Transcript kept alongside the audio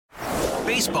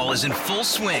Baseball is in full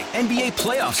swing. NBA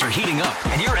playoffs are heating up,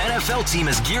 and your NFL team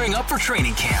is gearing up for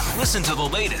training camp. Listen to the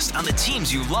latest on the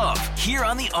teams you love here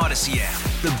on the Odyssey app.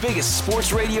 The biggest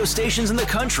sports radio stations in the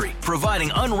country,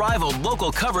 providing unrivaled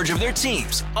local coverage of their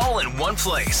teams, all in one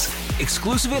place.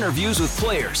 Exclusive interviews with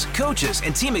players, coaches,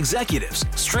 and team executives,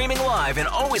 streaming live and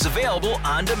always available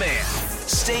on demand.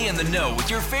 Stay in the know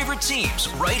with your favorite teams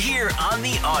right here on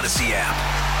the Odyssey app.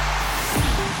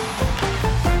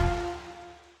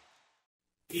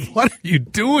 What are you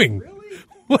doing?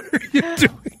 What are you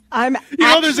doing? I'm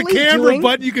there's a camera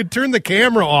button. You could turn the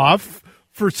camera off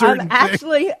for certain I'm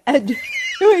actually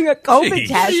doing a COVID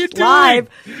test live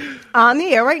on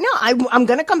the air right now. I'm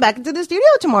going to come back into the studio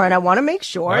tomorrow, and I want to make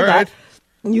sure that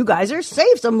you guys are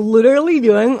safe. So I'm literally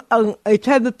doing I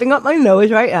have the thing up my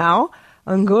nose right now.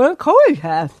 I'm going to COVID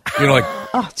test.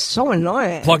 It's so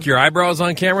annoying. Pluck your eyebrows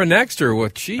on camera next, or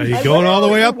what? Jeez. Are you going all the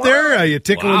way up there? Are you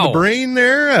tickling the brain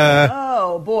there?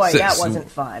 Oh, boy, that wasn't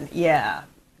fun. Yeah.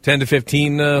 10 to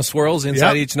 15 swirls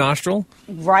inside each nostril?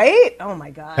 Right? Oh,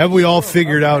 my God. Have we all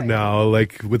figured out now,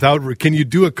 can you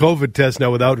do a COVID test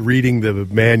now without reading the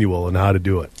manual and how to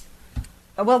do it?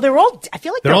 Well, I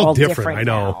feel like they're all different I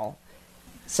know. now.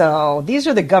 So these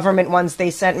are the government ones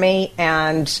they sent me,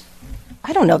 and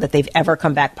I don't know that they've ever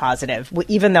come back positive,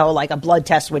 even though a blood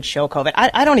test would show COVID.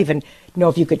 I don't even know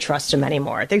if you could trust them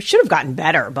anymore. They should have gotten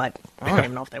better, but I don't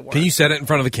even know if they were. Can you set it in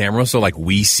front of the camera so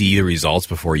we see the results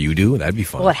before you do? That'd be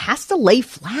fun. Well, it has to lay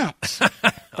flat.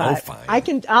 Fine. I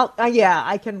can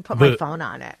put my phone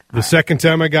on it. The second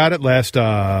time I got it last,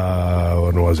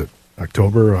 when was it?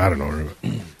 October? I don't know.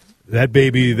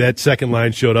 That second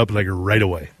line showed up right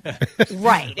away.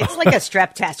 Right. It's like a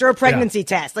strep test or a pregnancy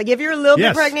test. If you're a little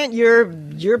bit pregnant,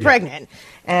 you're pregnant.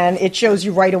 And it shows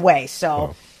you right away.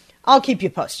 So I'll keep you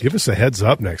posted. Give us a heads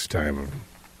up next time.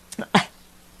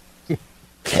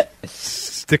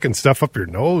 Sticking stuff up your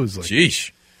nose.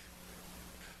 Sheesh.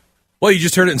 Well, you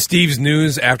just heard it in Steve's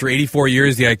news. After 84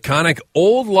 years, the iconic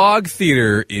Old Log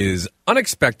Theater is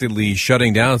unexpectedly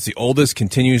shutting down. It's the oldest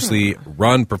continuously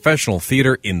run professional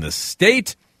theater in the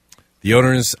state. The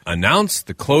owners announced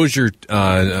the closure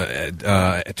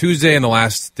Tuesday, and the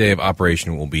last day of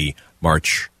operation will be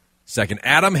March 2nd.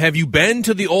 Adam, have you been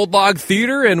to the Old Log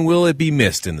Theater, and will it be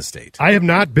missed in the state? I have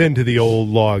not been to the Old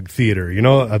Log Theater.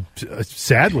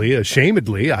 Sadly,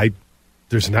 ashamedly, I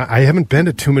haven't been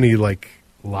to too many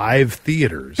live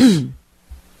theaters.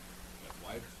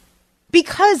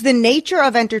 Because the nature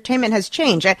of entertainment has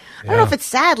changed. I don't know if it's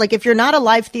sad. If you're not a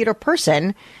live theater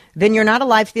person, then you're not a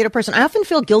live theater person. I often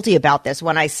feel guilty about this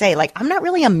when I say, I'm not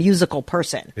really a musical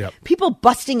person. Yep. People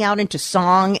busting out into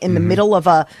song in the middle of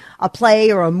a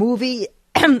play or a movie,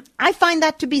 I find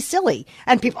that to be silly.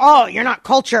 And people, you're not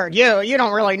cultured. You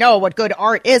don't really know what good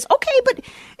art is. Okay, but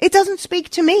it doesn't speak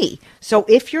to me. So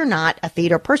if you're not a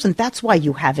theater person, that's why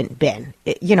you haven't been.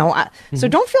 So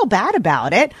don't feel bad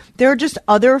about it. There are just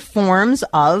other forms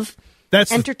of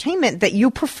entertainment that you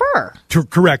prefer.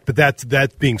 Correct, but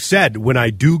that being said, when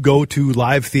I do go to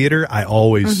live theater, I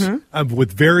always,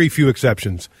 with very few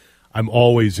exceptions, I'm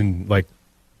always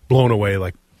blown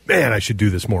away. Man, I should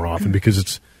do this more often because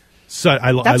it's.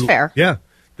 That's fair. Yeah.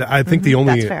 I think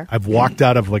I've walked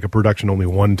out of a production only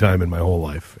one time in my whole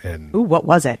life. And what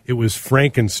was it? It was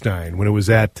Frankenstein when it was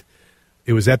at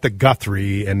the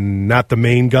Guthrie and not the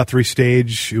main Guthrie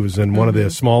stage. It was in one of the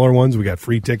smaller ones. We got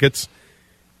free tickets.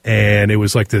 And it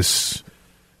was this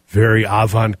very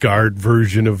avant-garde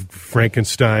version of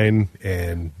Frankenstein.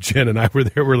 And Jen and I were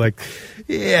there. We're I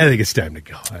think it's time to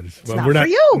go. We're not for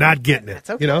you. Not getting it. That's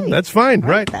okay. That's fine,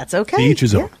 right? That's okay. To each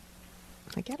his own.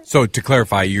 I get it. So to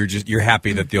clarify, you're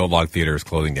happy that the Old Log Theater is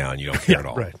closing down. You don't care at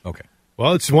all. Right. Okay.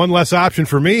 Well, it's one less option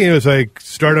for me as I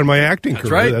start on my acting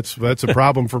career. Right. That's a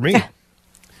problem for me.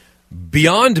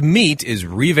 Beyond Meat is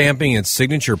revamping its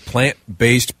signature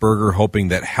plant-based burger, hoping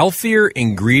that healthier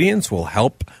ingredients will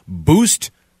help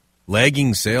boost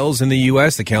lagging sales in the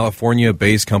U.S. The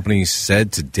California-based company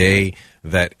said today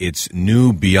that its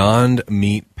new Beyond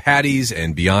Meat patties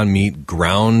and Beyond Meat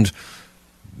ground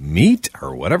meat,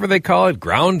 or whatever they call it,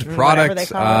 ground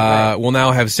products, will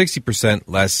now have 60%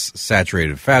 less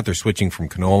saturated fat. They're switching from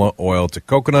canola oil to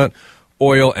coconut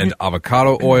oil and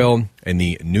avocado oil, and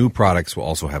the new products will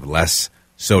also have less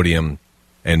sodium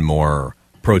and more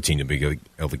protein. You'll be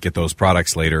able to get those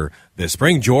products later this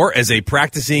spring. Jor, as a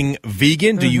practicing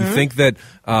vegan, do you think that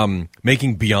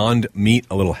making Beyond Meat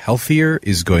a little healthier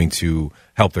is going to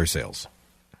help their sales?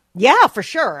 Yeah, for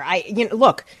sure.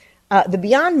 Look, the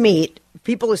Beyond Meat,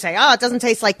 people who say, it doesn't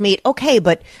taste like meat. Okay,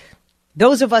 but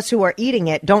those of us who are eating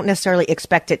it don't necessarily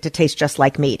expect it to taste just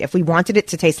like meat. If we wanted it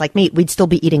to taste like meat, we'd still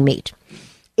be eating meat.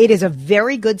 It is a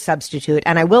very good substitute.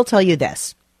 And I will tell you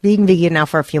this, being vegan now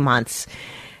for a few months,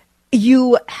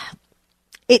 it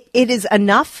is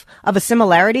enough of a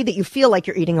similarity that you feel like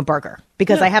you're eating a burger,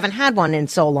 because I haven't had one in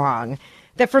so long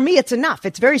that for me it's enough.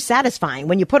 It's very satisfying.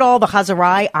 When you put all the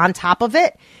chazarai on top of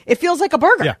it, it feels like a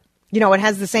burger. Yeah. It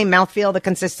has the same mouthfeel, the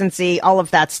consistency, all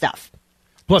of that stuff.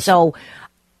 Plus, so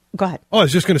go ahead. Oh, I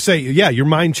was just going to say, your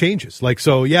mind changes.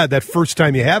 That first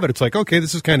time you have it, it's like, okay,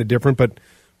 this is kind of different, but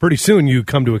pretty soon you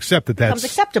come to accept that's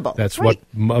acceptable. That's right.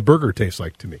 what a burger tastes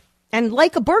like to me. And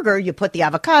like a burger, you put the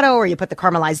avocado, or you put the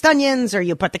caramelized onions, or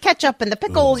you put the ketchup and the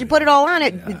pickles, you put it all on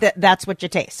it. Yeah. That's what you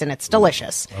taste, and it's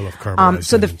delicious. I love caramelized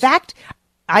So onions. the fact,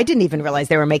 I didn't even realize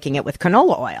they were making it with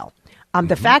canola oil.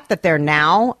 The fact that they're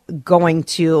now going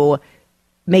to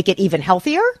make it even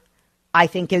healthier, I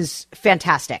think is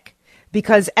fantastic.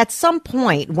 Because at some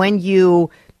point when you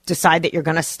decide that you're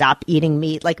going to stop eating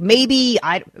meat, like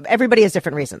everybody has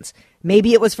different reasons.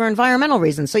 Maybe it was for environmental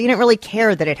reasons, so you didn't really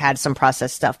care that it had some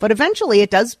processed stuff. But eventually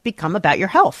it does become about your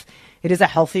health. It is a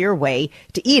healthier way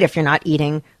to eat if you're not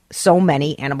eating so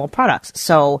many animal products.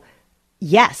 So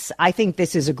yes, I think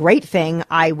this is a great thing.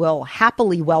 I will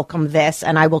happily welcome this,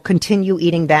 and I will continue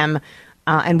eating them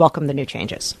and welcome the new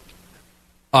changes.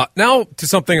 Now to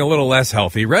something a little less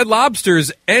healthy. Red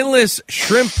Lobster's endless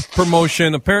shrimp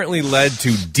promotion apparently led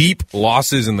to deep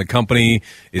losses, and the company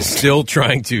is still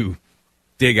trying to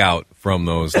dig out from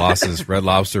those losses. Red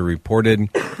Lobster reported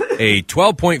a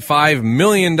 $12.5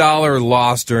 million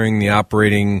loss during the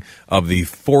operating of the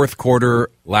fourth quarter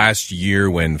last year,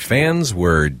 when fans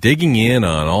were digging in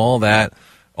on all that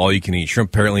all-you-can-eat shrimp.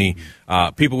 Apparently,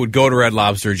 people would go to Red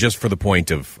Lobster just for the point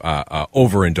of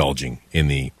overindulging in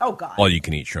the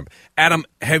all-you-can-eat shrimp. Adam,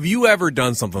 have you ever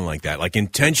done something like that, like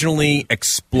intentionally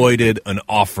exploited an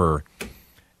offer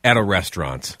at a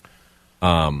restaurant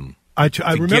I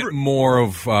remember get more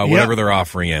of whatever they're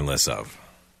offering and less of?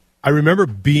 I remember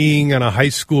being on a high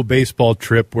school baseball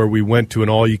trip where we went to an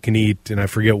all-you-can-eat, and I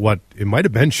forget what, it might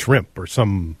have been shrimp or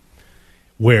some,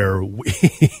 and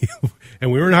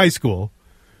we were in high school.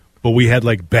 But we had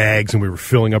bags, and we were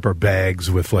filling up our bags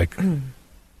with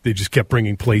they just kept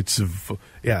bringing plates of,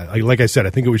 like I said, I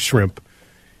think it was shrimp.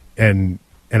 And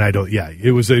I don't,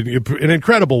 it was an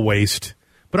incredible waste.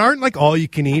 But aren't all you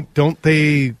can eat, don't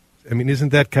they? I mean, isn't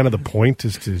that kind of the point,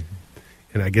 is to,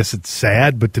 and I guess it's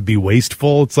sad, but to be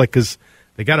wasteful? It's because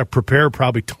they got to prepare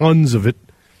probably tons of it,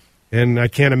 and I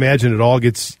can't imagine it all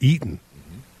gets eaten.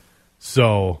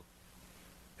 So,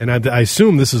 and I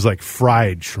assume this is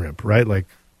fried shrimp, right?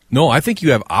 No, I think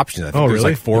you have options. I think there's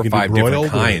really? 4 or 5 different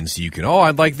kinds. You can,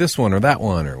 I'd like this one or that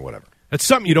one or whatever. That's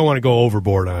something you don't want to go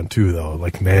overboard on, too, though.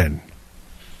 Man,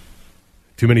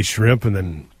 too many shrimp, and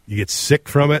then you get sick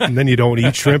from it, and then you don't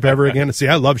eat shrimp ever again. See,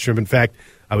 I love shrimp. In fact,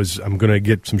 I'm going to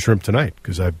get some shrimp tonight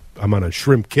because I'm on a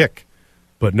shrimp kick.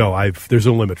 But no, there's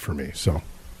a limit for me. So,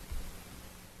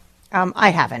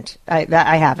 I haven't.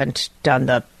 I haven't done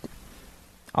the.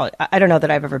 I don't know that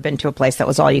I've ever been to a place that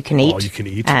was all you can eat. All you can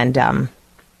eat, and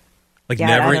you've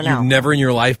never in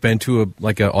your life been to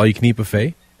a all you can eat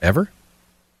buffet ever?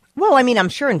 Well, I mean, I'm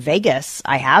sure in Vegas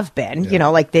I have been.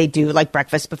 Yeah. They do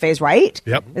breakfast buffets, right?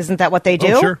 Yep. Isn't that what they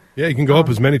do? Oh, sure. Yeah, you can go up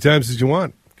as many times as you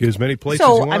want. Get as many plates as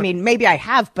you want. So, I mean, maybe I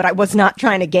have, but I was not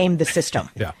trying to game the system.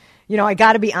 Yeah. I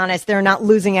got to be honest. They're not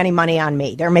losing any money on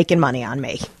me. They're making money on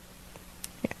me.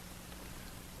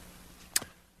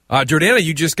 Jordana,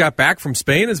 you just got back from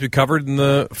Spain, as we covered in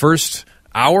the first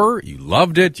hour. You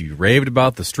loved it. You raved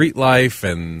about the street life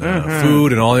and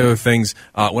food and all the other things.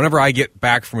 Whenever I get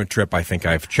back from a trip, I think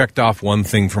I've checked off one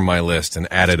thing from my list and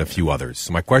added a few others.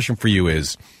 So my question for you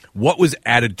is, what was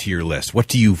added to your list? What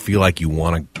do you feel like you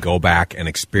want to go back and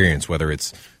experience, whether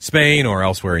it's Spain or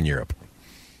elsewhere in Europe?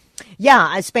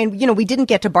 Yeah, Spain. We didn't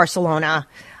get to Barcelona.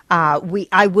 We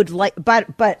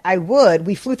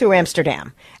flew through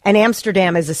Amsterdam, and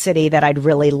Amsterdam is a city that I'd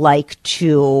really like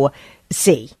to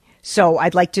see. So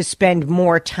I'd like to spend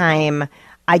more time,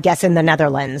 I guess, in the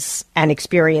Netherlands and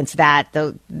experience that.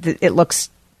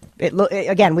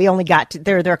 Again, we only got to,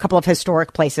 there are a couple of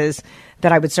historic places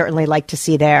that I would certainly like to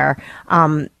see there.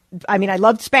 I mean, I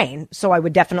loved Spain, so I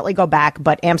would definitely go back,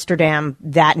 but Amsterdam,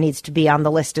 that needs to be on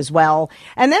the list as well.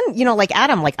 And then, like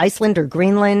Adam, like Iceland or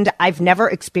Greenland, I've never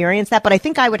experienced that, but I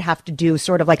think I would have to do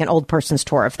sort of like an old person's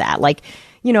tour of that,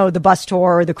 the bus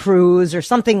tour or the cruise or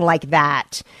something like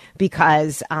that,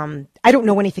 because I don't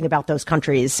know anything about those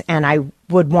countries, and I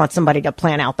would want somebody to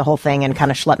plan out the whole thing and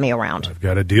kind of schlep me around. I've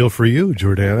got a deal for you,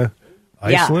 Jordana.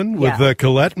 Iceland with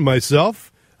Colette and myself,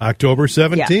 October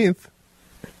 17th.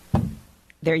 Yeah.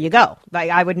 There you go.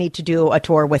 I would need to do a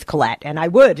tour with Colette, and I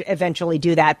would eventually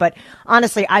do that. But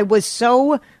honestly, I was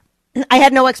so I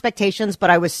had no expectations, but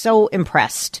I was so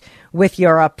impressed with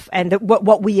Europe and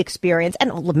what we experienced.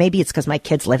 And maybe it's because my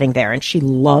kid's living there and she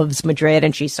loves Madrid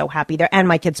and she's so happy there. And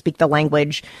my kids speak the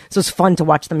language. So it's fun to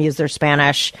watch them use their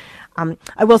Spanish.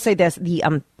 I will say this,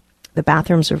 the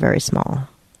bathrooms are very small.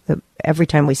 Every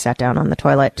time we sat down on the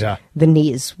toilet, the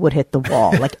knees would hit the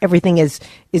wall. Like everything is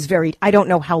very, I don't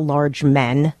know how large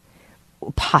men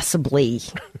possibly,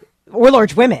 or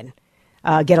large women,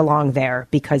 get along there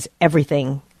because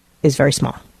everything is very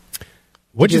small.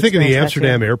 What do you think of the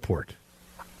Amsterdam airport?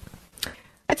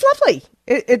 It's lovely.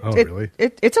 Really?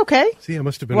 It's okay. See, I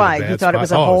must have been Why? in a bad You thought spot. it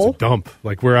was a hole? It was a dump.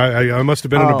 Like where I must have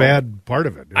been in a bad part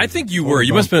of it. I think you were.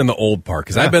 You must have been in the old part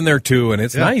because I've been there too, and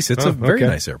it's nice. It's a very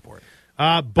nice airport.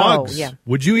 Bugs.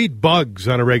 Would you eat bugs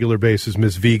on a regular basis,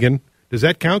 Miss Vegan? Does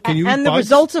that count? Can you eat bugs? And the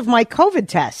results of my COVID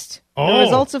test. The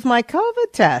results of my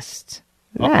COVID test.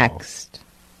 Next.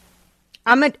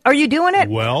 Are you doing it?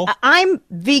 Well, I'm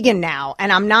vegan now,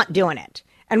 and I'm not doing it.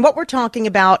 And what we're talking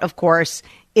about, of course,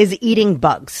 is eating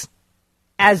bugs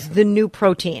as the new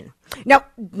protein. Now,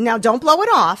 don't blow it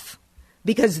off,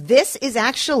 because this is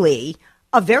actually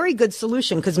a very good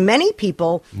solution, because many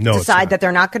people decide that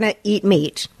they're not going to eat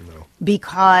meat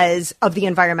because of the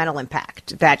environmental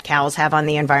impact that cows have on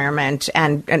the environment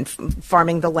and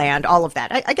farming the land, all of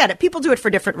that. I get it. People do it for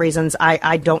different reasons.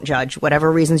 I don't judge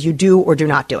whatever reasons you do or do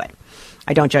not do it.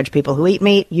 I don't judge people who eat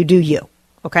meat. You do you.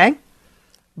 Okay?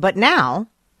 But now,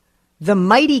 the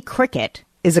Mighty Cricket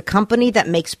is a company that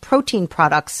makes protein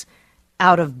products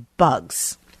out of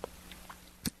bugs.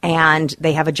 And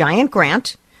they have a giant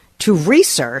grant to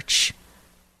research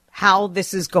how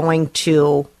this is going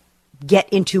to get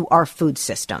into our food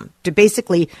system, to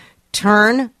basically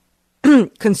turn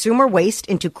consumer waste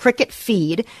into cricket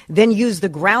feed, then use the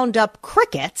ground up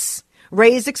crickets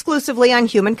raised exclusively on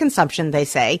human consumption, they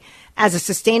say, as a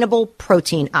sustainable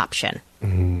protein option.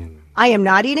 I am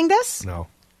not eating this. No.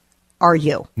 Are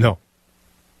you? No.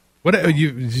 What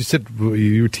you said?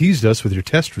 You teased us with your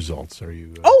test results. Are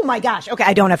you? Oh my gosh! Okay,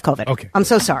 I don't have COVID. Okay, I'm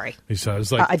so sorry. So I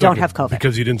was like, I don't have COVID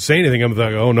because you didn't say anything. I'm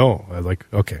like, oh no. I was like,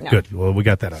 okay, good. Well, we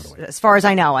got that out of the way. As far as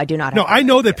I know, I do not. No, have I COVID.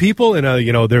 know that people,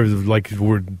 and there's like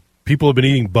people have been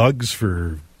eating bugs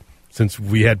since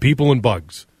we had people and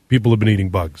bugs. People have been eating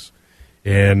bugs,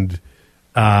 and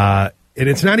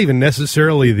it's not even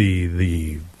necessarily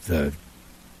the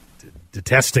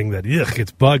testing that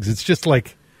it's bugs. It's just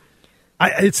like.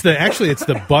 It's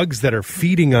the bugs that are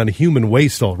feeding on human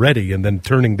waste already and then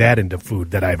turning that into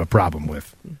food that I have a problem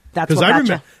with. That's what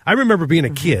gotcha. I remember being a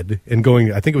kid and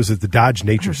going, I think it was at the Dodge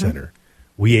Nature Center.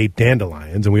 We ate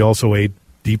dandelions and we also ate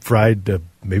deep fried,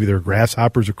 maybe they were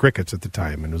grasshoppers or crickets at the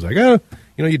time. And it was like,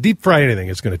 you deep fry anything,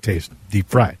 it's going to taste deep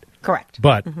fried. Correct.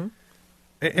 But,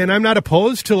 and I'm not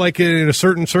opposed to like in a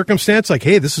certain circumstance, like,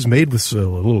 hey, this is made with a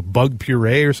little bug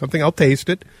puree or something. I'll taste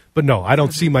it. But no, I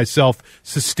don't see myself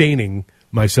sustaining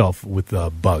myself with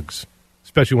bugs,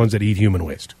 especially ones that eat human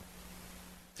waste.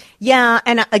 Yeah,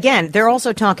 and again, they're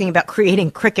also talking about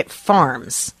creating cricket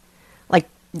farms. Like,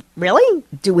 really?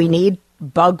 Do we need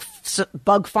bug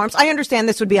farms? I understand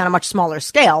this would be on a much smaller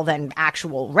scale than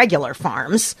actual regular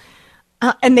farms.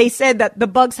 And they said that the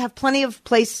bugs have plenty of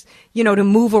place, to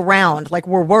move around. Like,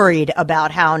 we're worried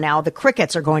about how now the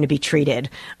crickets are going to be treated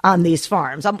on these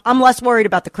farms. I'm less worried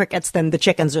about the crickets than the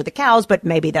chickens or the cows, but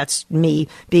maybe that's me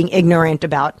being ignorant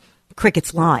about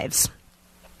crickets' lives.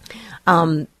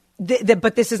 But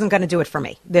this isn't going to do it for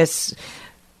me. This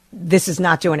is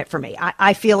not doing it for me.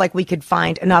 I feel like we could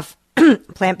find enough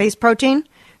plant-based protein.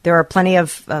 There are plenty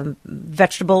of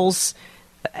vegetables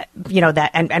that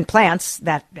and plants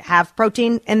that have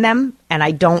protein in them. And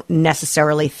I don't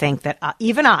necessarily think that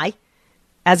even I,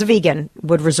 as a vegan,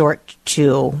 would resort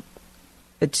to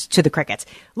the crickets.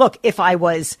 Look, if I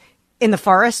was in the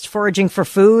forest foraging for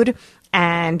food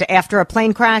and after a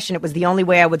plane crash and it was the only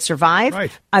way I would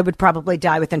survive, I would probably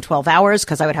die within 12 hours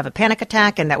because I would have a panic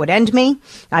attack and that would end me.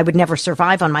 I would never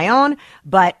survive on my own.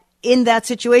 But in that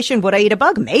situation, would I eat a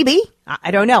bug? Maybe. I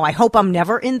don't know. I hope I'm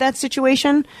never in that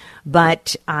situation.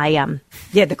 But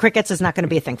the crickets is not going to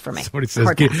be a thing for me. Somebody says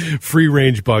free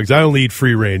range bugs. I only eat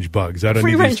free range bugs. I don't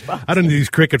need these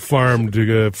cricket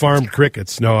farmed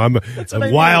crickets. No, I'm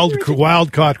wild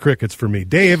caught crickets for me.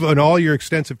 Dave, on all your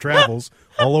extensive travels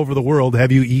all over the world,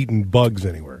 have you eaten bugs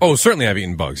anywhere? Oh, certainly I've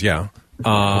eaten bugs. Yeah.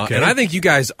 Okay. And I think you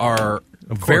guys are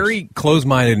very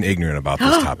close-minded and ignorant about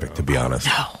this topic, to be honest.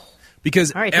 No.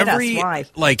 Because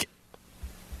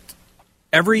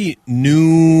every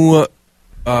new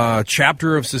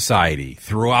chapter of society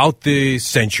throughout the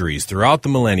centuries, throughout the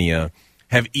millennia,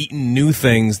 have eaten new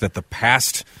things that the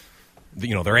past,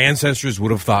 their ancestors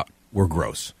would have thought were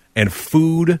gross. And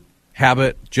food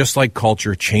habit, just like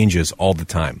culture, changes all the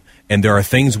time. And there are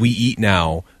things we eat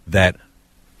now that,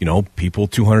 people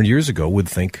 200 years ago would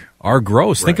think are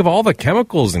gross. Right. Think of all the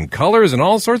chemicals and colors and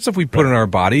all sorts of stuff we put in our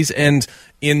bodies. And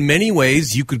in many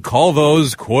ways, you could call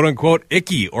those, quote unquote,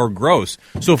 icky or gross.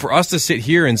 So for us to sit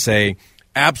here and say,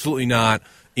 absolutely not,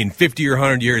 in 50 or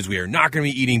 100 years, we are not going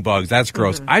to be eating bugs, that's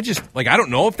gross. Mm-hmm. I don't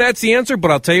know if that's the answer,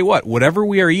 but I'll tell you what, whatever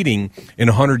we are eating in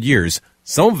 100 years,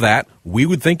 some of that we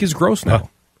would think is gross now.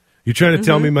 You're trying to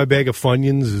tell me my bag of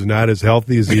Funyuns is not as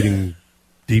healthy as eating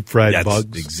deep-fried bugs?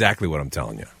 That's exactly what I'm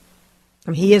telling you.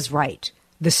 He is right.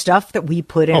 The stuff that we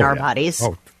put in our bodies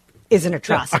is an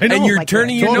atrocity. Yeah, and you're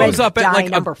turning your nose up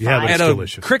at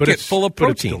a cricket full of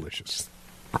protein. It's delicious.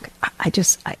 Okay, I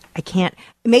can't.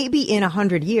 Maybe in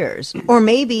 100 years, or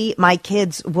maybe my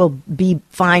kids will be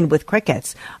fine with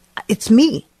crickets. It's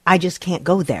me. I just can't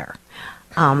go there.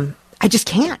 I just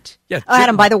can't. Yeah,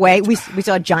 Adam, by the way, we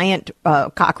saw a giant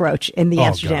cockroach in the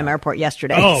Amsterdam airport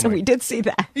yesterday, so we did see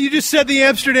that. You just said the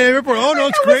Amsterdam airport. Oh, no,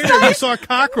 it's great. I saw a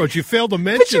cockroach. You failed to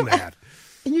mention that.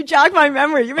 You jogged my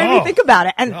memory. You made me think about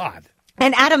it. And God.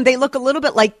 And Adam, they look a little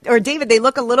bit like, or David, they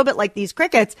look a little bit like these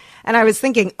crickets. And I was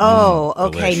thinking,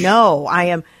 okay, no, I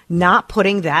am not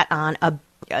putting that on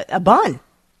a bun.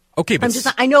 Okay, but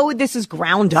I know this is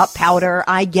ground up powder.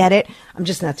 I get it. I'm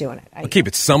just not doing it. Okay,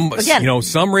 but some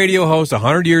radio host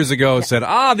 100 years ago said,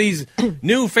 these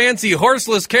new fancy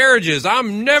horseless carriages,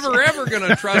 I'm never ever going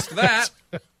to trust that.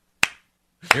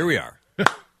 Here we are.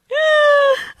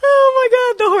 Oh my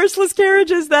God, the horseless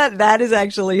carriages. That is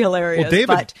actually hilarious. Well,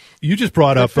 David, you just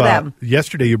brought up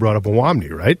yesterday. You brought up Awamni,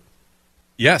 right?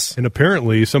 Yes. And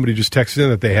apparently, somebody just texted in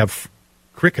that they have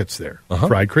crickets there,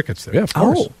 fried crickets there. Yeah, of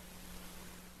course. Oh.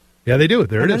 Yeah, they do.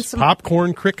 There it is,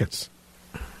 popcorn crickets.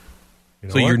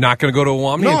 You're not going to go to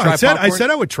Awamni and try popcorn? I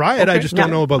said I would try it. Okay. I just don't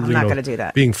know about I'm not going to do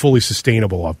that. Being fully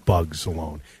sustainable off bugs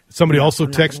alone. Somebody also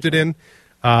texted in.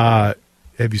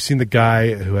 Have you seen the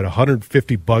guy who had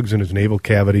 150 bugs in his nasal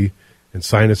cavity and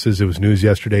sinuses? It was news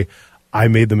yesterday. I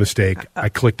made the mistake. I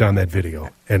clicked on that video.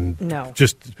 And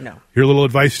here a little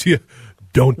advice to you.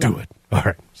 Don't do it. All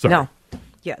right. Sorry. No.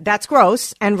 Yeah, that's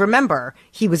gross. And remember,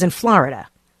 he was in Florida.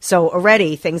 So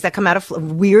already things that come out of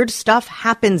weird stuff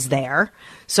happens there.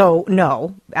 So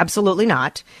no, absolutely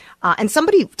not. And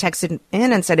somebody texted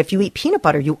in and said, if you eat peanut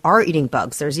butter, you are eating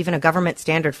bugs. There's even a government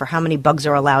standard for how many bugs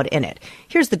are allowed in it.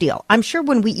 Here's the deal. I'm sure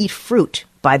when we eat fruit,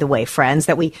 by the way, friends,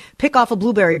 that we pick off a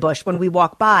blueberry bush when we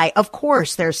walk by, of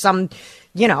course there's some,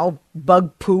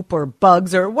 bug poop or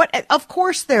bugs or what. Of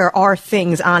course there are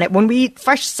things on it. When we eat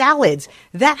fresh salads,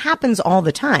 that happens all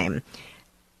the time.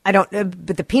 But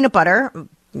the peanut butter,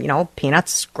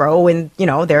 peanuts grow and,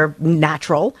 they're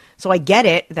natural. So I get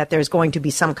it that there's going to be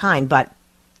some kind, but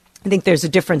I think there's a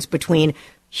difference between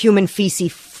human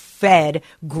feces fed,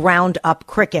 ground up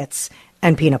crickets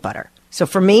and peanut butter. So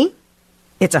for me,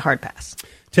 it's a hard pass.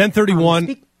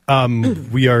 10:31.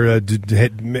 We are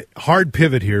hard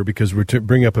pivot here because we're to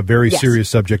bring up a very serious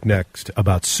subject next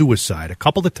about suicide. A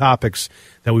couple of topics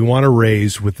that we want to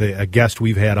raise with a guest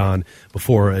we've had on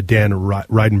before, Dan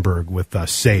Reidenberg with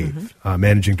SAVE,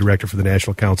 Managing Director for the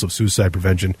National Council of Suicide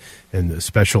Prevention and the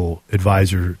Special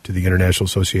Advisor to the International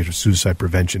Association of Suicide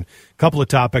Prevention. A couple of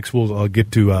topics we'll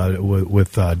get to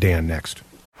with Dan next.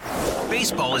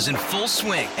 Baseball is in full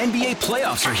swing. NBA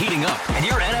playoffs are heating up, and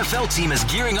your NFL team is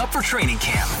gearing up for training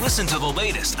camp. Listen to the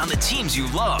latest on the teams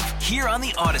you love here on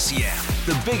the Odyssey app.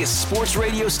 The biggest sports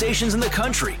radio stations in the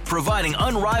country, providing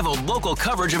unrivaled local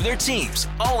coverage of their teams,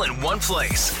 all in one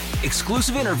place.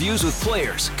 Exclusive interviews with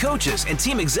players, coaches, and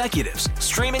team executives,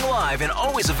 streaming live and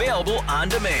always available on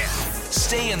demand.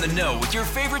 Stay in the know with your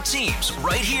favorite teams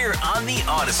right here on the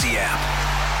Odyssey app.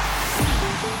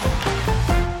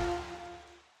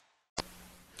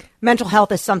 Mental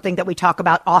health is something that we talk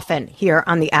about often here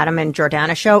on the Adam and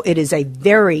Jordana show. It is a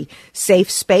very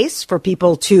safe space for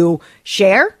people to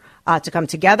share, to come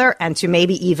together, and to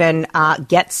maybe even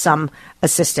get some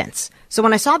assistance. So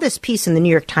when I saw this piece in the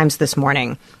New York Times this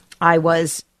morning, I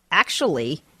was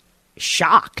actually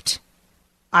shocked.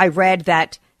 I read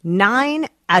that 9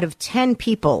 out of 10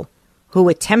 people who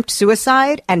attempt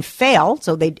suicide and fail,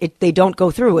 so they don't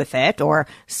go through with it, or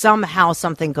somehow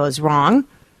something goes wrong,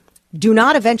 do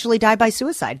not eventually die by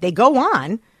suicide. They go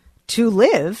on to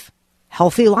live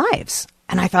healthy lives.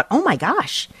 And I thought, oh my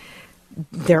gosh,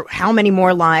 how many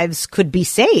more lives could be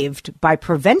saved by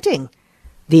preventing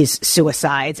these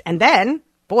suicides? And then,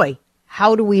 boy,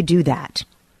 how do we do that?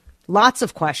 lots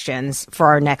of questions for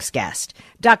our next guest.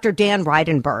 Dr. Dan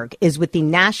Reidenberg is with the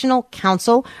National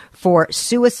Council for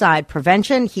Suicide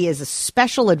Prevention. He is a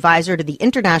special advisor to the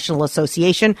International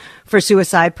Association for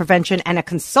Suicide Prevention and a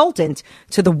consultant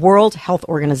to the World Health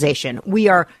Organization. We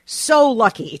are so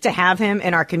lucky to have him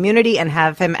in our community and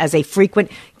have him as a frequent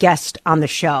guest on the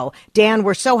show. Dan,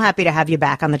 we're so happy to have you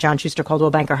back on the John Schuster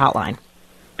Coldwell Banker Hotline.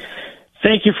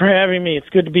 Thank you for having me. It's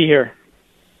good to be here.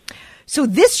 So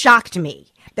this shocked me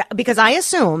because I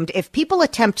assumed if people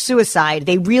attempt suicide,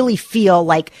 they really feel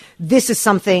like this is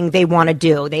something they want to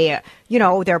do. They,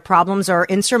 their problems are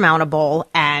insurmountable.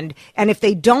 And if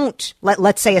they don't,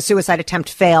 let's say a suicide attempt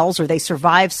fails or they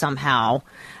survive somehow,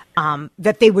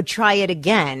 that they would try it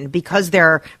again because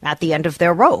they're at the end of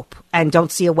their rope and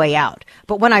don't see a way out.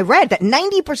 But when I read that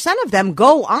 90% of them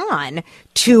go on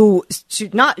to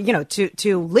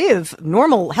live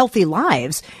normal, healthy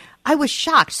lives, I was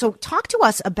shocked. So talk to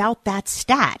us about that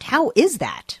stat. How is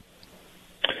that?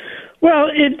 Well,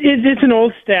 it's an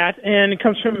old stat, and it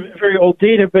comes from very old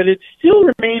data, but it still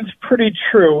remains pretty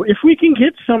true. If we can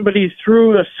get somebody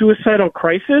through a suicidal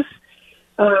crisis,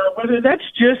 whether that's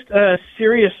just a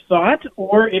serious thought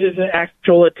or it is an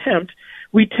actual attempt,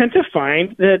 we tend to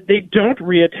find that they don't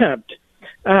reattempt.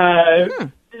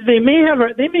 They may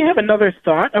have another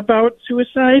thought about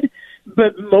suicide,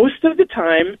 but most of the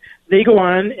time they go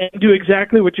on and do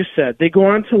exactly what you said. They go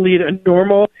on to lead a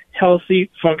normal,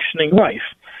 healthy, functioning life.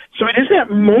 So it is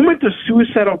that moment of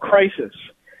suicidal crisis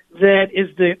that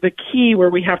is the key where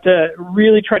we have to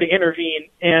really try to intervene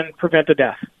and prevent a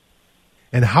death.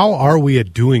 And how are we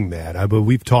at doing that?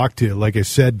 We've talked to, like I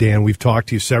said, Dan, we've talked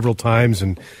to you several times,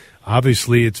 and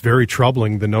obviously it's very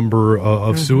troubling, the number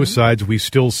of suicides we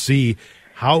still see.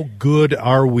 How good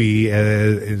are we,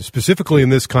 specifically in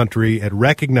this country, at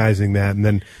recognizing that and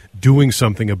then doing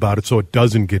something about it so it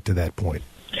doesn't get to that point?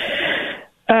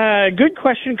 Good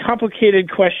question, complicated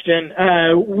question.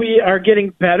 We are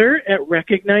getting better at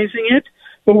recognizing it,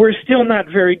 but we're still not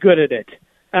very good at it.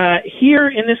 Here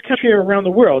in this country or around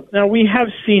the world, now we have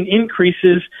seen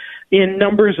increases in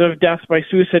numbers of deaths by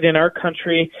suicide in our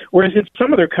country, whereas in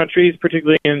some other countries,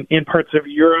 particularly in parts of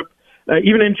Europe,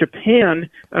 even in Japan,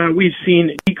 we've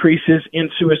seen decreases in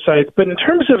suicides. But in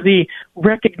terms of the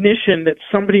recognition that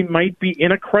somebody might be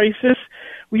in a crisis,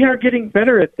 we are getting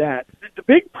better at that. The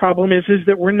big problem is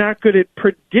that we're not good at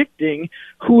predicting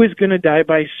who is going to die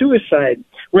by suicide.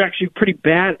 We're actually pretty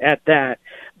bad at that.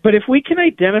 But if we can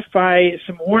identify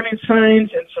some warning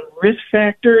signs and some risk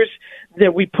factors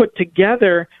that we put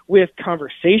together with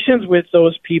conversations with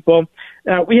those people,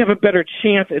 we have a better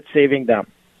chance at saving them.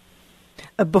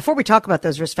 Before we talk about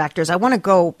those risk factors, I want to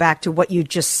go back to what you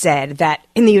just said, that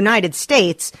in the United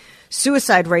States,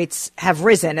 suicide rates have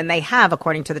risen, and they have,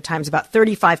 according to the Times, about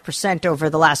 35% over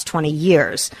the last 20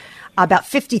 years. About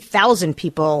 50,000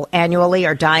 people annually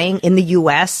are dying in the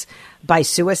U.S. by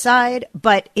suicide.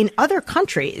 But in other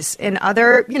countries, in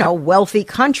other, wealthy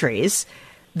countries,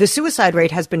 the suicide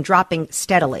rate has been dropping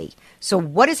steadily. So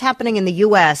what is happening in the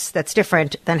U.S. that's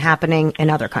different than happening in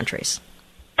other countries?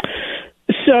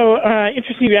 So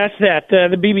interesting you asked that.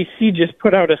 The BBC just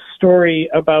put out a story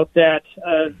about that.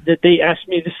 That they asked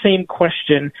me the same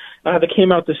question that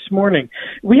came out this morning.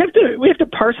 We have to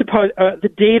parse apart the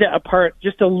data apart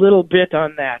just a little bit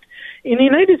on that. In the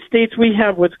United States, we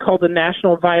have what's called the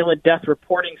National Violent Death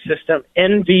Reporting System,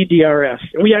 NVDRS,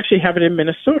 and we actually have it in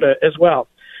Minnesota as well.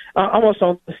 Almost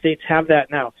all the states have that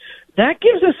now. That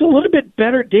gives us a little bit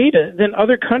better data than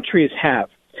other countries have.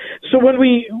 So when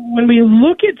we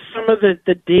look at some of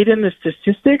the data and the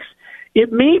statistics,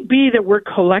 it may be that we're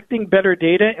collecting better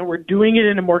data and we're doing it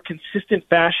in a more consistent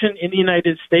fashion in the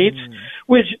United States,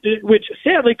 which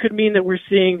sadly could mean that we're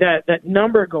seeing that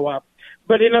number go up.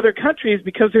 But in other countries,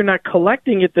 because they're not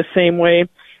collecting it the same way,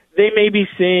 they may be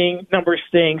seeing numbers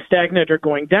staying stagnant or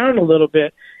going down a little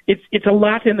bit. It's a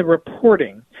lot in the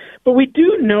reporting. But we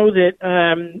do know that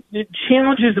the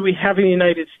challenges that we have in the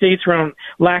United States around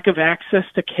lack of access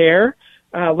to care,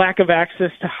 lack of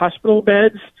access to hospital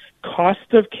beds,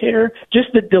 cost of care,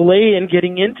 just the delay in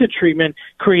getting into treatment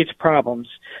creates problems.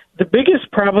 The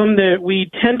biggest problem that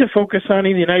we tend to focus on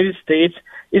in the United States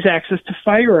is access to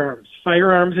firearms.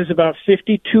 Firearms is about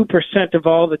 52% of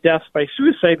all the deaths by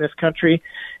suicide in this country,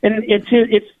 and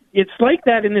it's like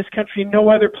that in this country, no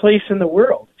other place in the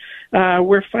world.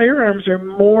 Where firearms are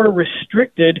more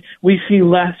restricted, we see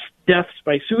less deaths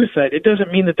by suicide. It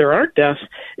doesn't mean that there aren't deaths.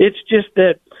 It's just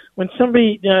that when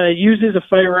somebody uses a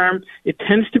firearm, it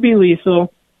tends to be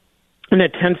lethal, and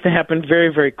it tends to happen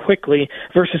very, very quickly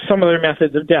versus some other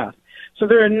methods of death. So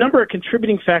there are a number of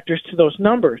contributing factors to those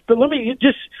numbers. But let me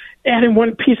just add in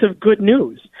one piece of good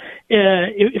news.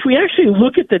 If we actually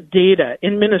look at the data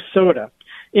in Minnesota,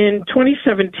 in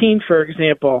 2017, for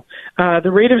example, the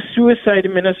rate of suicide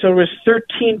in Minnesota was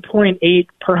 13.8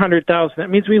 per 100,000. That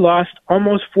means we lost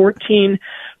almost 14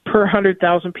 per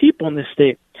 100,000 people in this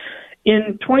state.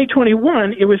 In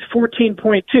 2021, it was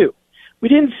 14.2. We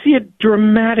didn't see a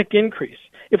dramatic increase.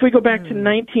 If we go back to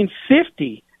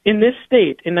 1950, in this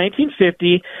state, in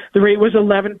 1950, the rate was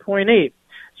 11.8.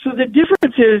 So the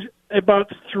difference is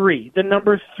about 3, the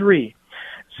number 3.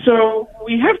 So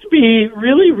we have to be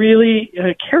really, really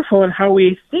careful in how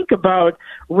we think about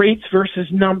rates versus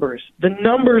numbers. The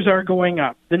numbers are going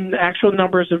up, the actual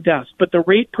numbers of deaths, but the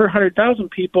rate per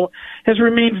 100,000 people has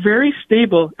remained very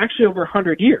stable, actually over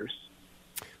 100 years.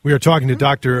 We are talking to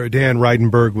Dr. Dan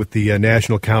Reidenberg with the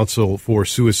National Council for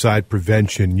Suicide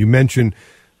Prevention. You mentioned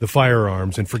the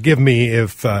firearms, and forgive me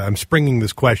if I'm springing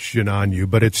this question on you,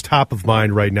 but it's top of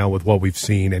mind right now with what we've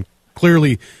seen. And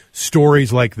clearly,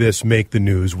 stories like this make the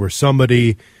news, where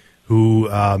somebody who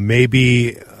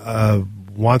maybe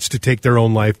wants to take their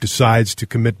own life decides to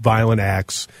commit violent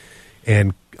acts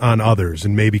and on others,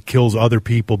 and maybe kills other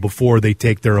people before they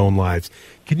take their own lives.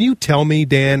 Can you tell me,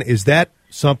 Dan, is that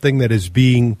something that is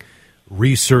being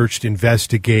researched,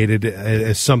 investigated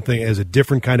as a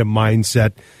different kind of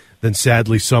mindset than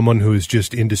sadly someone who is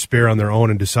just in despair on their own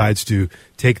and decides to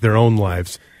take their own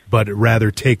lives, but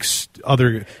rather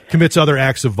commits other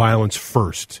acts of violence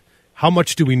first? How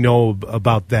much do we know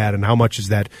about that, and how much is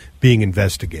that being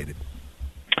investigated?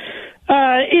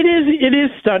 It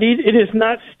is studied. It is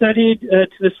not studied to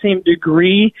the same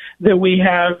degree that we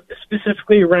have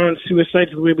specifically around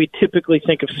suicides, the way we typically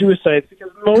think of suicides, because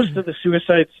most of the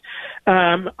suicides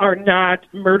are not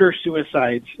murder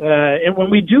suicides. And when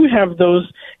we do have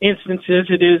those instances,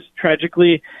 it is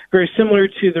tragically very similar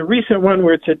to the recent one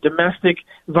where it's a domestic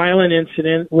violent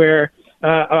incident where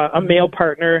a male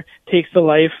partner takes the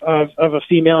life of a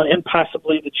female and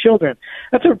possibly the children.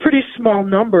 That's a pretty small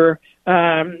number,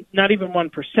 not even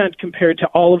 1% compared to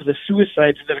all of the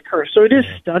suicides that occur. So it is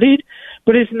studied,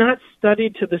 but it's not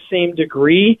studied to the same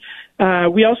degree.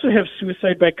 We also have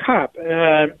suicide by cop.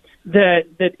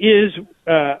 That is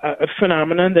a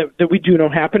phenomenon that we do know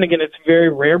happen. Again, it's very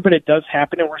rare, but it does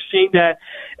happen, and we're seeing that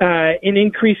in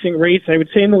increasing rates, I would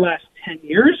say, in the last 10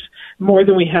 years, more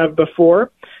than we have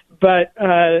before. But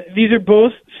these are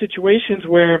both situations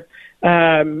where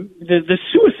the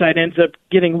suicide ends up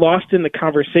getting lost in the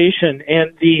conversation,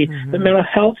 and the mental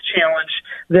health challenge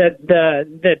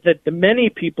that the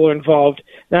many people involved,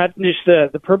 not just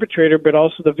the perpetrator, but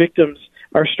also the victims,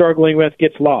 are struggling with,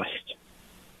 gets lost.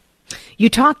 You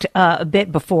talked a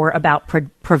bit before about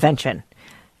prevention.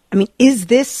 I mean, is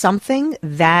this something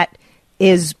that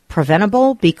is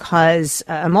preventable? Because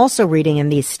I'm also reading in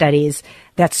these studies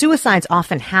that suicides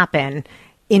often happen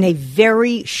in a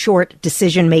very short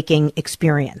decision-making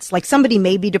experience. Like somebody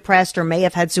may be depressed or may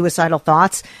have had suicidal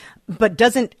thoughts, but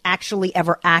doesn't actually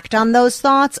ever act on those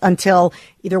thoughts until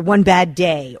either one bad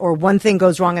day or one thing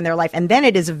goes wrong in their life. And then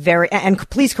it is and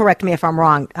please correct me if I'm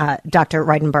wrong, Dr.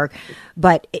 Reidenberg,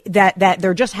 but that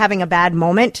they're just having a bad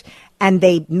moment and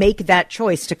they make that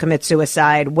choice to commit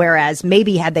suicide, whereas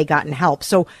maybe had they gotten help.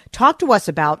 So talk to us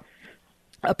about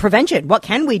prevention. What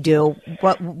can we do?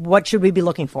 What should we be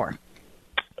looking for?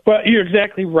 Well, you're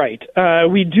exactly right.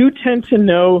 We do tend to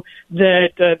know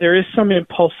that there is some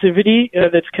impulsivity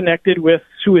that's connected with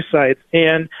suicides,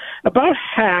 and about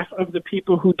half of the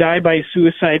people who die by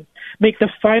suicide make the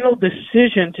final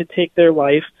decision to take their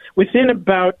life within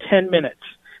about 10 minutes.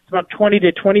 It's about 20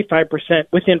 to 25%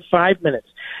 within 5 minutes.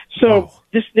 So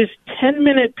this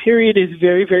 10-minute period is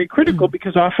very, very critical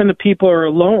because often the people are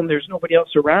alone. There's nobody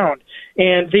else around.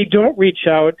 And they don't reach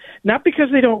out, not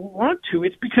because they don't want to.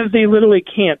 It's because they literally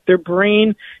can't. Their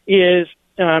brain is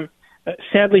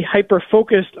sadly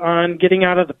hyper-focused on getting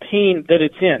out of the pain that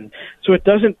it's in. So it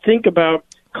doesn't think about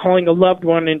calling a loved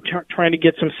one and trying to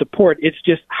get some support. It's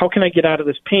just, how can I get out of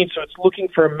this pain? So it's looking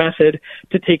for a method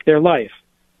to take their life.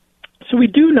 So we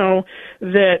do know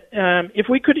that if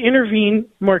we could intervene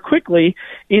more quickly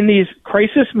in these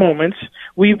crisis moments,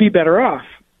 we'd be better off.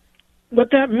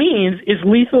 What that means is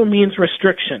lethal means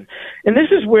restriction. And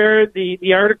this is where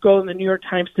the article in the New York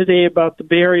Times today about the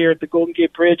barrier at the Golden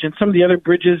Gate Bridge and some of the other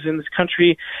bridges in this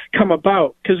country come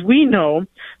about. Because we know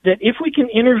that if we can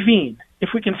intervene, if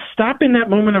we can stop in that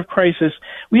moment of crisis,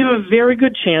 we have a very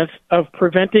good chance of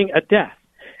preventing a death.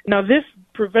 Now, this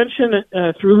prevention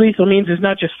through lethal means is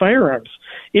not just firearms.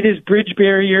 It is bridge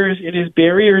barriers. It is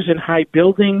barriers in high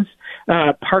buildings,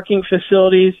 parking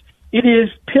facilities. It is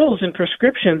pills and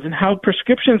prescriptions and how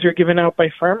prescriptions are given out by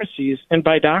pharmacies and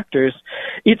by doctors.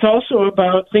 It's also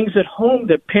about things at home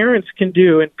that parents can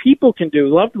do and people can do,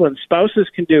 loved ones, spouses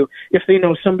can do if they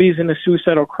know somebody's in a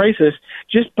suicidal crisis,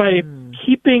 just by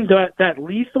keeping that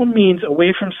lethal means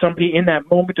away from somebody in that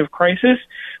moment of crisis.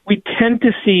 We tend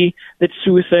to see that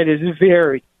suicide is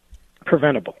very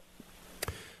preventable.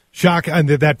 Shock on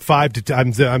that 5 to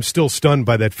 10. I'm still stunned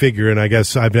by that figure, and I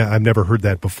guess I've never heard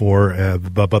that before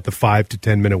about the 5 to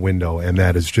 10 minute window, and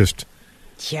that is just.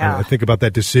 Yeah. I think about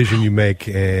that decision you make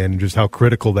and just how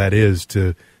critical that is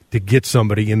to get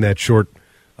somebody in that short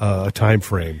time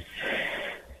frame.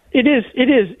 It is.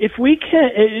 If we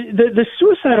can, the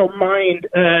suicidal mind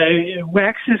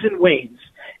waxes and wanes.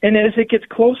 And as it gets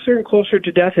closer and closer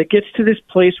to death, it gets to this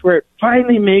place where it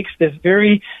finally makes this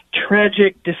very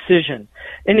tragic decision.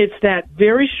 And it's that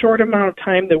very short amount of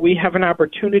time that we have an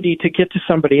opportunity to get to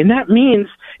somebody. And that means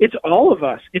it's all of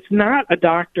us. It's not a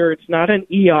doctor. It's not an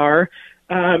ER.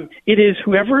 It is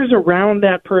whoever is around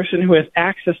that person, who has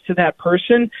access to that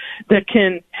person, that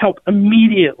can help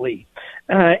immediately.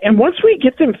 And once we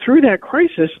get them through that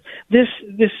crisis, this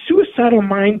suicidal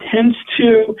mind tends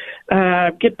to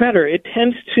get better. It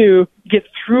tends to get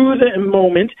through the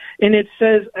moment, and it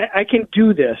says, I can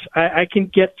do this. I can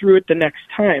get through it the next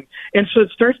time. And so it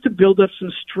starts to build up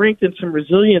some strength and some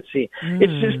resiliency.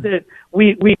 It's just that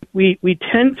we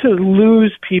tend to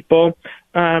lose people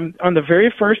on the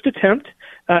very first attempt,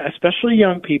 especially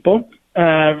young people,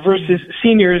 versus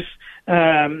seniors.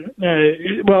 Young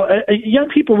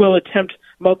people will attempt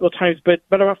multiple times, but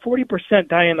about 40%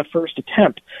 die in the first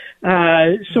attempt.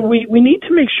 So we need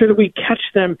to make sure that we catch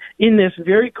them in this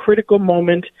very critical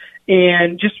moment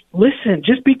and just listen,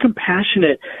 just be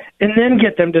compassionate, and then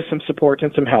get them to some support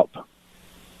and some help.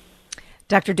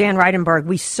 Dr. Dan Reidenberg,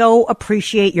 we so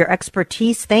appreciate your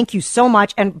expertise. Thank you so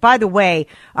much. And by the way,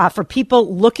 for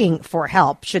people looking for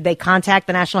help, should they contact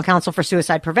the National Council for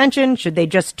Suicide Prevention? Should they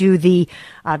just do the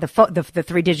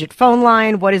 3-digit phone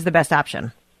line? What is the best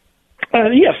option?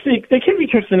 Yes, they can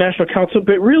reach out to the National Council,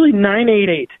 but really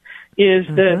 988 is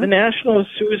the National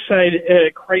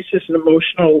Suicide Crisis and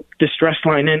Emotional Distress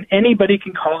Line, and anybody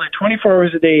can call it 24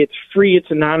 hours a day. It's free, it's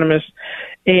anonymous,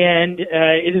 and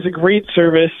it is a great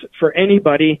service for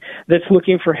anybody that's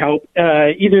looking for help,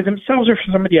 either themselves or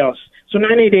for somebody else. So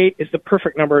 988 is the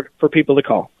perfect number for people to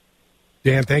call.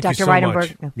 Dan, thank you Dr. so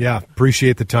Reidenberg. much. Yeah,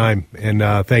 appreciate the time, and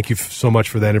thank you so much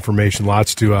for that information.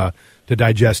 Lots to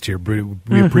digest here.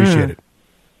 We appreciate it.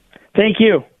 Thank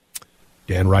you.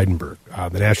 Dan Reidenberg,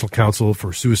 the National Council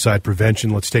for Suicide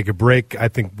Prevention. Let's take a break. I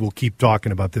think we'll keep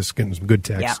talking about this, getting some good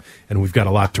texts, and we've got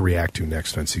a lot to react to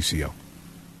next on CCO.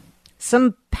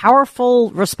 Some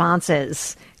powerful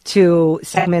responses to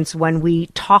segments when we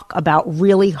talk about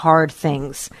really hard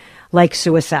things like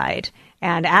suicide.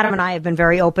 And Adam and I have been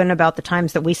very open about the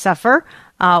times that we suffer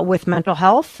with mental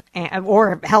health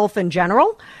or health in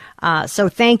general. So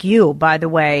thank you, by the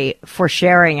way, for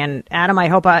sharing. And Adam, I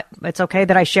hope it's okay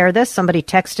that I share this. Somebody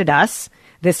texted us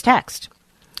this text.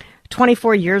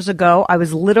 24 years ago, I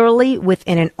was literally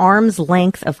within an arm's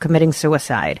length of committing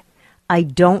suicide. I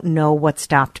don't know what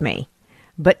stopped me.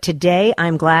 But today,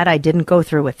 I'm glad I didn't go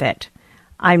through with it.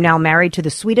 I'm now married to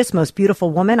the sweetest, most beautiful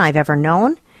woman I've ever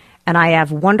known. And I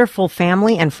have wonderful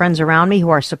family and friends around me who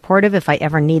are supportive if I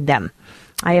ever need them.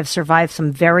 I have survived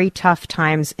some very tough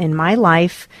times in my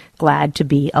life. Glad to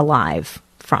be alive.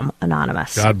 From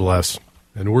Anonymous. God bless.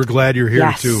 And we're glad you're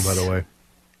here, too, by the way.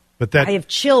 But I have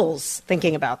chills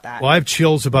thinking about that. Well, I have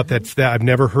chills about that. I've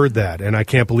never heard that. And I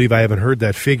can't believe I haven't heard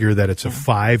that figure, that it's a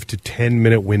 5 to 10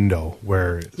 minute window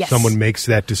where someone makes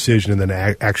that decision and then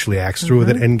actually acts through with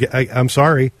it. And I'm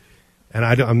sorry. And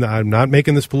I'm not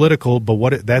making this political,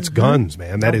 but that's guns,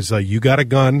 man. That is, you got a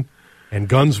gun, and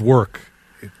guns work,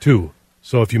 too.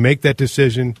 So if you make that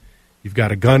decision, you've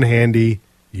got a gun handy,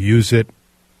 you use it,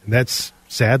 and that's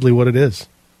sadly what it is.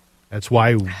 That's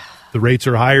why the rates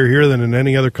are higher here than in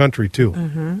any other country,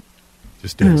 too.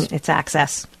 Just is. It's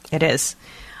access. It is.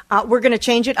 We're going to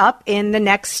change it up in the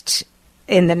next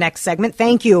segment.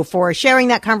 Thank you for sharing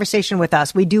that conversation with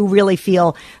us. We do really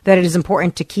feel that it is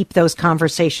important to keep those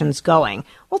conversations going.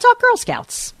 We'll talk Girl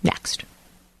Scouts next.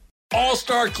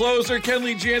 All-star closer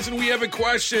Kenley Jansen, we have a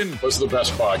question. What's the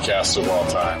best podcast of all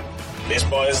time?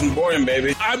 Baseball isn't boring,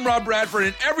 baby. I'm Rob Bradford,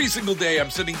 and every single day I'm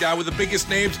sitting down with the biggest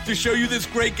names to show you this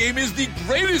great game is the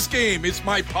greatest game. It's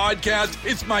my podcast.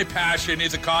 It's my passion.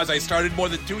 It's a cause I started more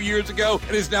than 2 years ago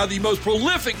and is now the most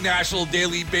prolific national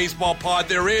daily baseball pod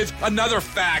there is. Another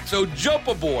fact, so jump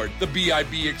aboard the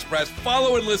BIB Express.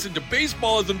 Follow and listen to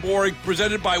Baseball Isn't Boring,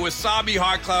 presented by Wasabi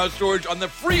Hot Cloud Storage on the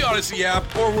free Odyssey app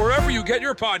or wherever you get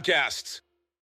your podcasts.